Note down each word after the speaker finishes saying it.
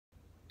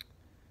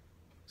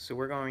So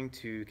we're going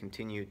to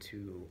continue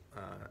to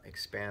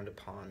expand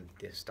upon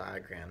this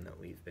diagram that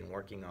we've been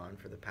working on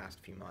for the past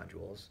few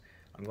modules.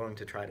 I'm going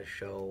to try to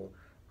show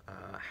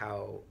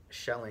how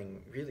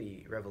Schelling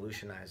really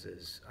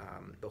revolutionizes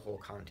the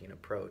whole Kantian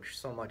approach,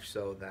 so much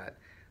so that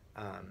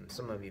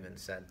some have even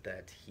said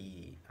that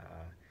he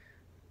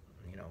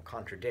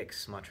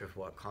contradicts much of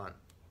what Kant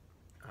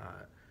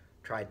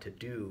tried to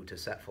do to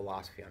set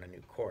philosophy on a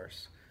new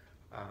course.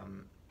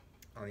 On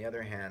the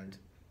other hand,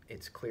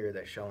 it's clear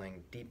that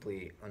Schelling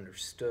deeply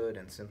understood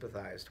and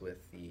sympathized with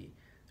the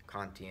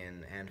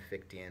Kantian and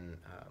Fichtean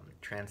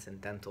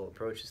transcendental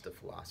approaches to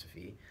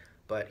philosophy,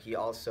 but he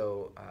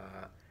also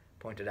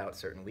pointed out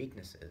certain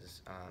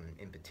weaknesses,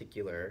 in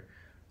particular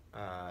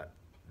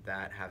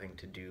that having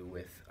to do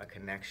with a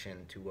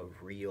connection to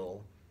a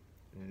real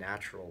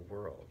natural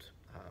world,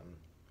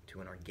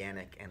 to an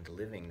organic and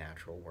living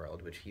natural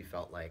world, which he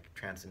felt like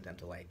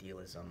transcendental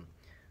idealism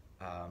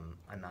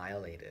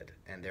annihilated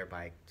and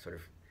thereby sort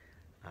of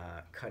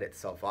cut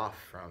itself off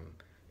from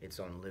its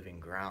own living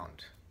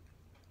ground.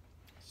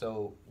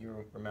 So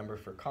you remember,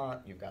 for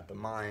Kant, you've got the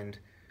mind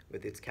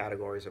with its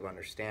categories of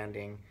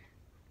understanding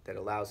that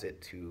allows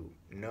it to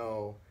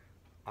know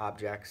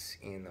objects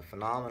in the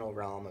phenomenal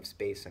realm of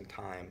space and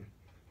time,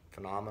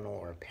 phenomenal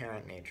or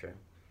apparent nature,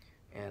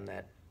 and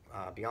that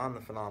beyond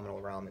the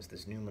phenomenal realm is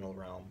this noumenal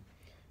realm.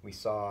 We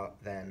saw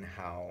then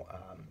how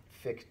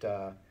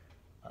Fichte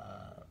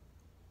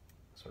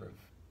sort of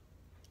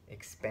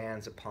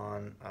expands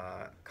upon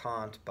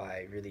Kant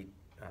by really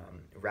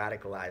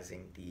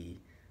radicalizing the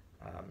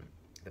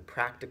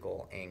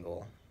practical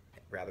angle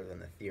rather than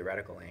the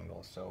theoretical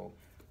angle. So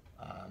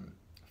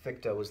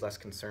Fichte was less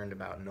concerned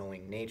about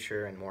knowing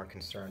nature and more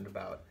concerned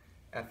about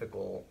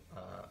ethical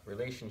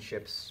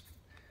relationships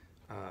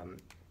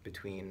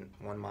between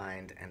one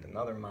mind and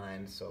another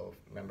mind. So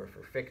remember,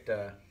 for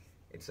Fichte,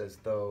 it's as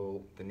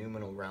though the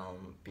noumenal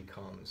realm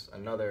becomes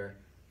another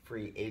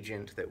free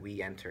agent that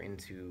we enter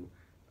into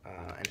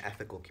an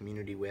ethical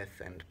community with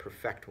and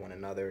perfect one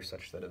another,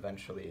 such that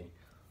eventually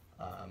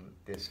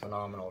this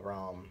phenomenal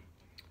realm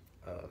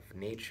of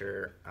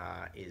nature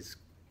is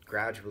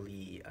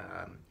gradually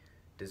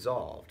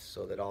dissolved,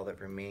 so that all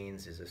that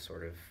remains is a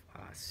sort of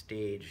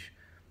stage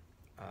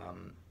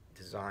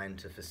designed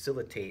to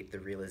facilitate the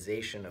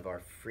realization of our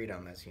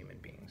freedom as human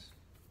beings.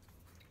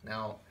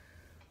 Now,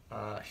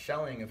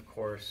 Schelling, of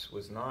course,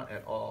 was not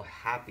at all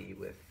happy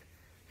with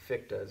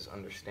Fichte's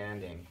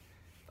understanding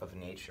of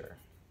nature.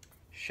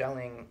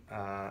 Schelling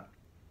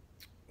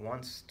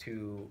wants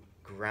to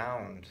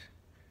ground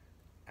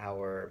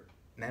our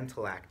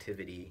mental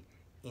activity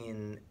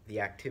in the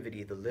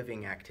activity, the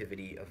living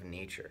activity of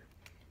nature.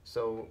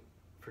 So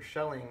for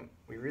Schelling,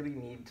 we really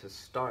need to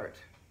start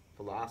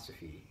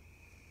philosophy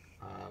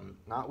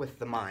not with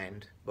the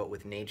mind, but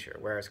with nature.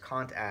 Whereas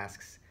Kant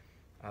asks,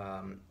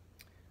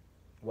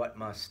 what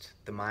must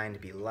the mind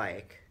be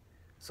like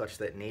such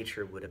that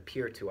nature would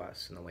appear to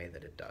us in the way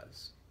that it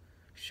does?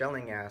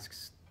 Schelling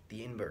asks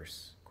the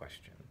inverse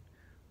question.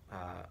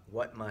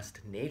 What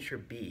must nature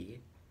be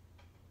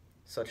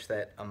such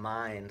that a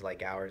mind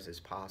like ours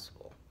is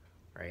possible,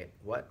 right?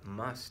 What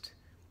must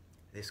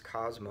this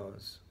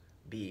cosmos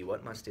be?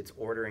 What must its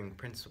ordering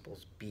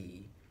principles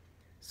be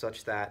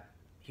such that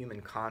human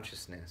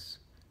consciousness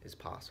is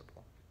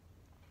possible?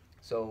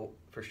 So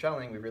for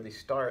Schelling, we really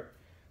start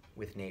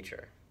with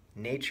nature.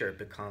 Nature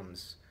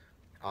becomes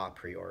a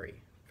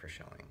priori for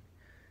Schelling.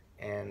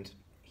 And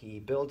he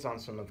builds on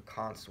some of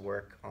Kant's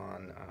work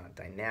on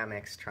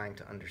dynamics, trying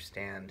to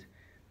understand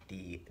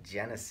the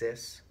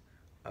genesis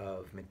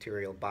of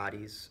material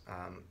bodies.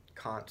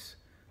 Kant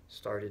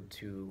started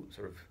to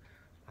sort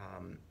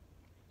of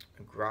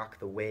grok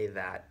the way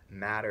that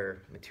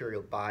matter,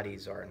 material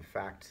bodies, are in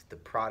fact the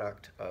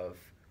product of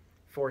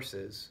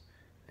forces,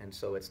 and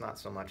so it's not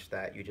so much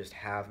that you just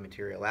have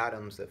material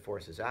atoms that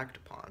forces act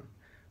upon,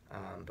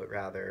 but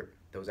rather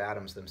those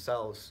atoms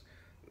themselves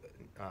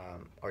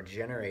are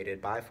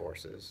generated by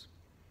forces.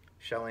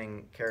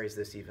 Schelling carries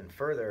this even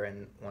further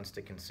and wants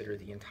to consider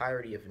the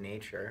entirety of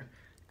nature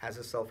as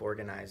a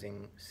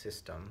self-organizing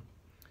system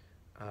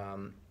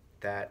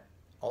that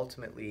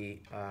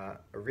ultimately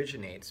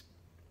originates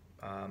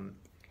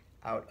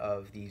out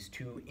of these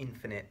two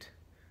infinite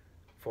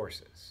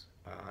forces.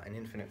 An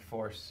infinite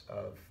force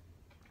of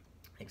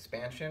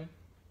expansion,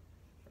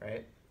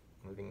 right,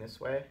 moving this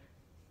way,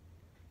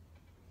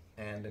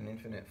 and an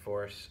infinite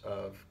force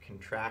of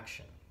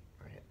contraction,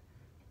 right,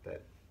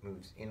 that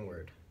moves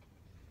inward.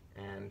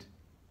 And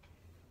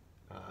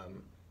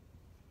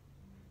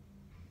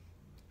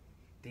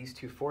these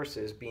two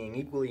forces, being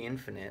equally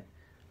infinite,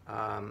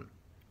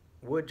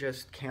 would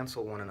just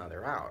cancel one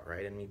another out,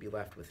 right, and we'd be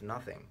left with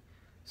nothing.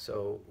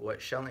 So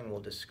what Schelling will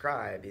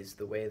describe is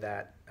the way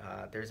that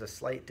there's a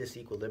slight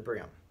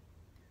disequilibrium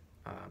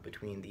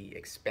between the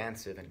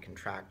expansive and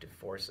contractive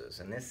forces,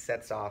 and this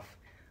sets off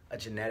a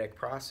genetic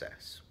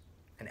process,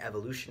 an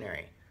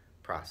evolutionary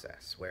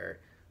process, where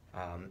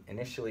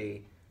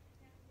initially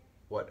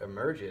what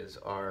emerges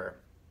are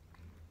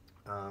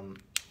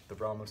the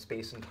realm of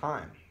space and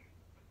time,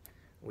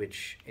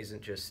 which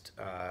isn't just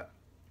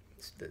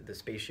the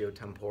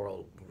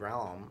spatio-temporal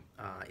realm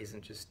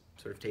isn't just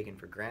sort of taken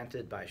for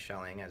granted by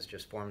Schelling as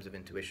just forms of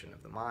intuition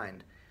of the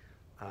mind.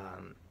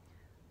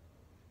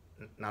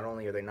 Not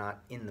only are they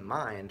not in the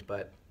mind,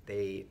 but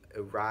they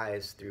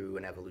arise through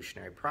an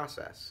evolutionary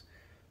process.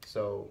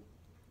 So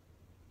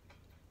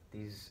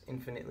these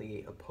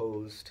infinitely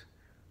opposed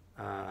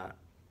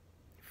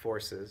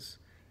forces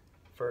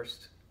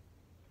first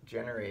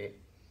generate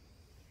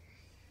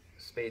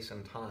space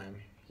and time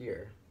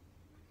here,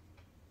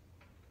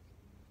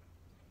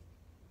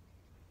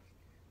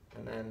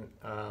 and then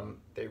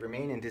they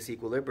remain in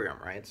disequilibrium,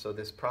 right? So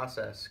this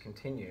process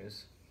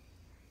continues,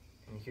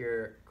 and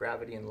here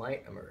gravity and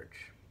light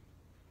emerge.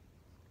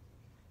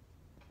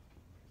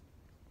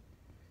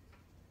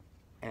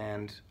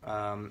 And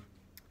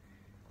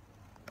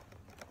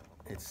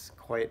it's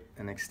quite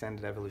an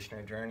extended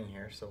evolutionary journey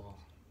here, so I'll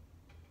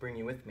bring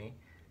you with me.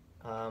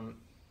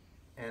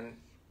 And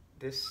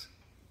this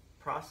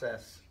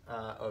process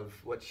of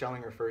what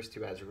Schelling refers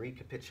to as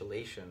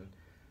recapitulation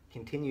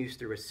continues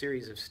through a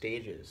series of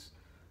stages.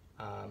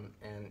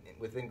 And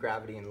within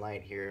gravity and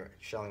light here,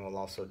 Schelling will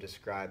also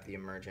describe the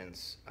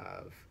emergence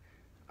of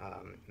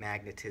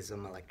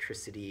magnetism,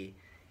 electricity,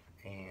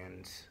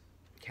 and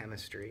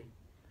chemistry.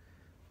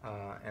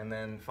 And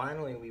then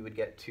finally we would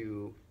get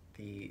to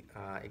the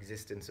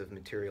existence of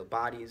material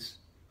bodies,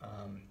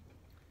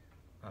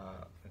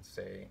 let's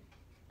say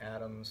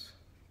atoms,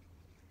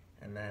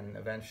 and then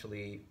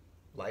eventually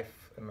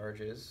life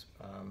emerges,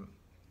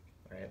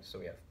 right? So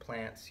we have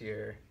plants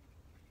here,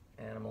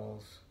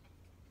 animals,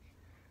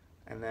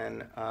 and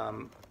then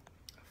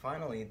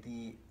finally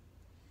the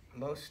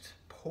most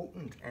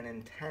potent and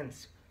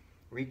intense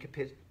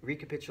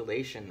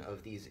recapitulation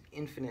of these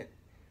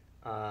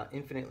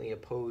infinitely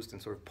opposed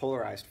and sort of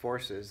polarized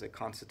forces that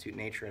constitute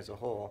nature as a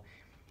whole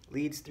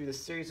leads through the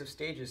series of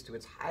stages to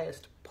its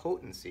highest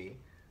potency,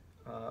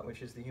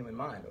 which is the human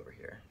mind over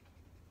here.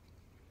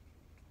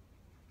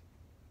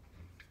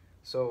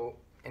 So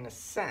in a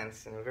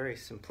sense, in a very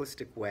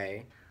simplistic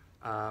way,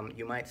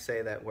 you might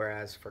say that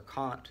whereas for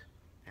Kant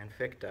and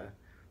Fichte,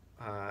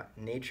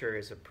 nature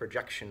is a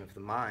projection of the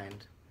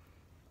mind,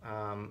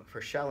 for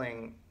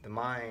Schelling, the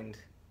mind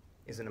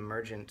is an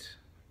emergent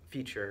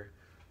feature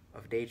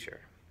of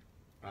nature.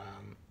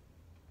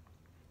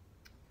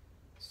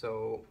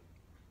 So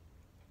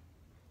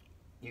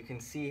you can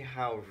see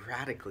how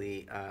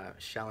radically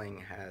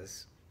Schelling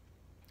has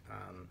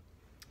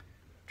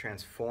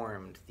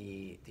transformed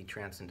the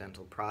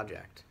transcendental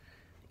project.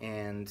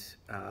 And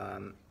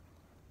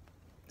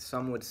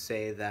some would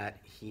say that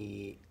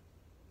he,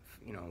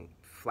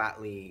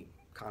 flatly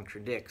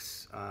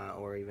contradicts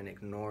or even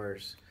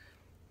ignores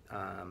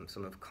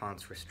some of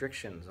Kant's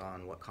restrictions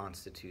on what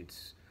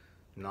constitutes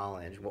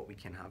knowledge, what we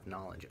can have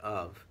knowledge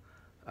of.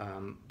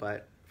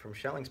 But from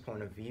Schelling's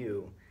point of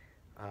view,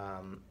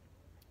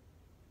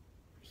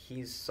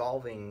 he's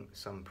solving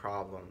some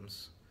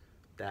problems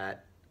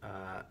that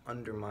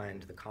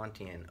undermined the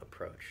Kantian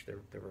approach,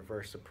 the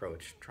reverse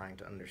approach, trying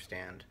to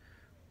understand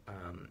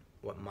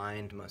what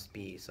mind must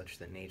be such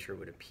that nature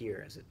would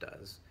appear as it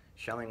does.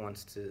 Schelling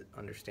wants to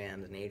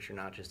understand the nature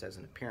not just as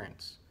an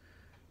appearance,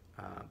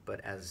 but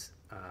as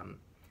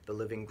the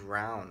living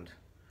ground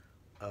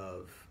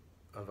of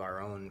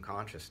our own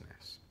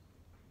consciousness,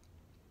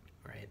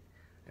 right?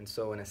 And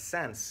so in a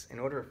sense, in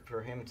order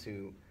for him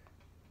to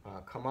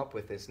come up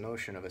with this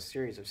notion of a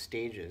series of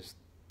stages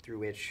through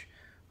which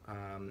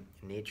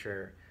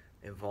nature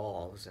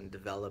evolves and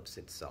develops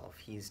itself,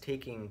 he's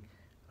taking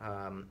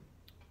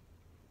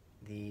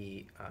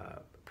the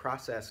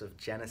process of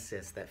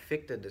genesis that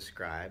Fichte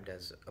described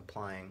as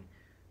applying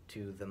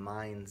to the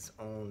mind's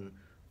own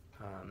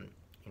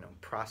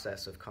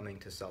process of coming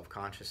to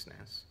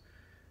self-consciousness,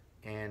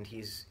 and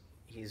he's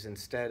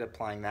instead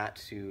applying that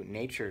to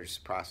nature's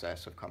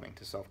process of coming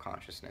to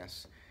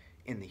self-consciousness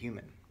in the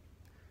human.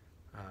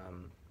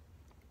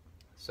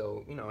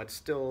 So it's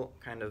still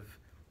kind of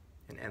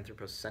an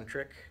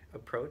anthropocentric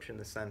approach in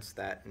the sense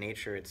that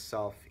nature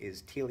itself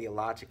is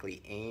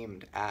teleologically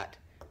aimed at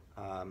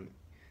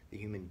the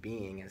human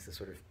being as the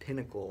sort of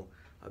pinnacle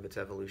of its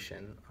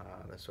evolution,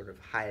 the sort of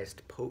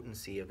highest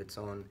potency of its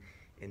own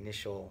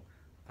initial,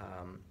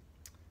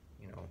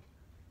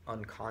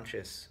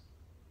 unconscious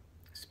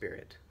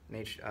spirit.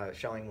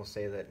 Schelling will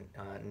say that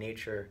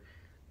nature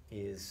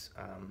is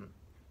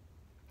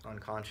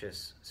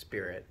unconscious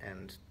spirit,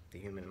 and the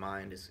human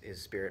mind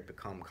is spirit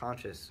become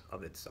conscious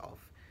of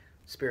itself.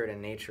 Spirit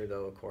and nature,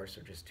 though, of course,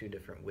 are just two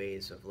different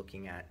ways of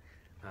looking at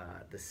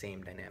the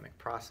same dynamic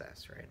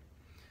process, right?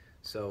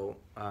 So,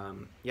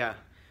 yeah,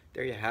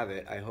 there you have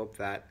it. I hope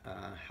that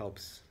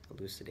helps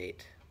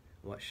elucidate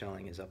what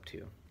Schelling is up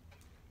to.